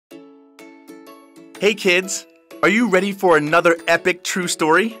Hey kids, are you ready for another epic true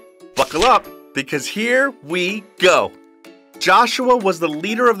story? Buckle up, because here we go. Joshua was the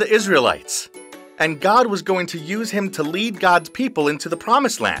leader of the Israelites, and God was going to use him to lead God's people into the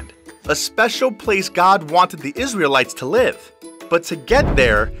Promised Land, a special place God wanted the Israelites to live. But to get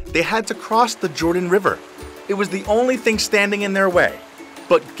there, they had to cross the Jordan River. It was the only thing standing in their way.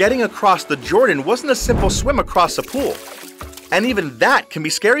 But getting across the Jordan wasn't a simple swim across a pool. And even that can be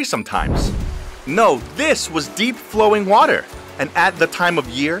scary sometimes. No, this was deep flowing water, and at the time of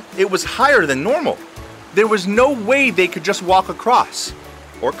year, it was higher than normal. There was no way they could just walk across.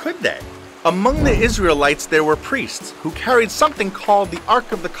 Or could they? Among the Israelites, there were priests who carried something called the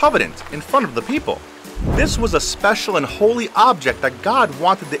Ark of the Covenant in front of the people. This was a special and holy object that God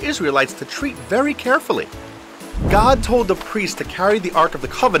wanted the Israelites to treat very carefully. God told the priest to carry the Ark of the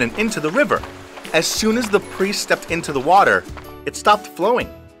Covenant into the river. As soon as the priest stepped into the water, it stopped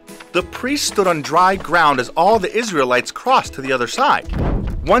flowing. The priest stood on dry ground as all the Israelites crossed to the other side.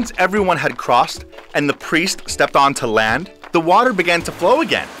 Once everyone had crossed and the priest stepped onto land, the water began to flow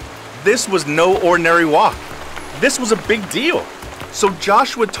again. This was no ordinary walk. This was a big deal. So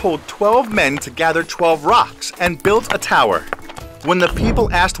Joshua told 12 men to gather 12 rocks and built a tower. When the people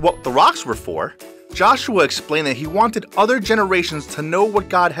asked what the rocks were for, Joshua explained that he wanted other generations to know what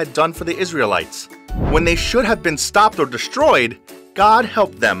God had done for the Israelites. When they should have been stopped or destroyed, God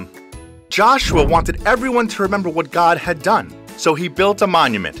helped them. Joshua wanted everyone to remember what God had done, so he built a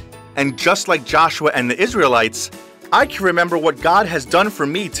monument. And just like Joshua and the Israelites, I can remember what God has done for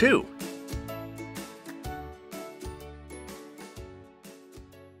me too.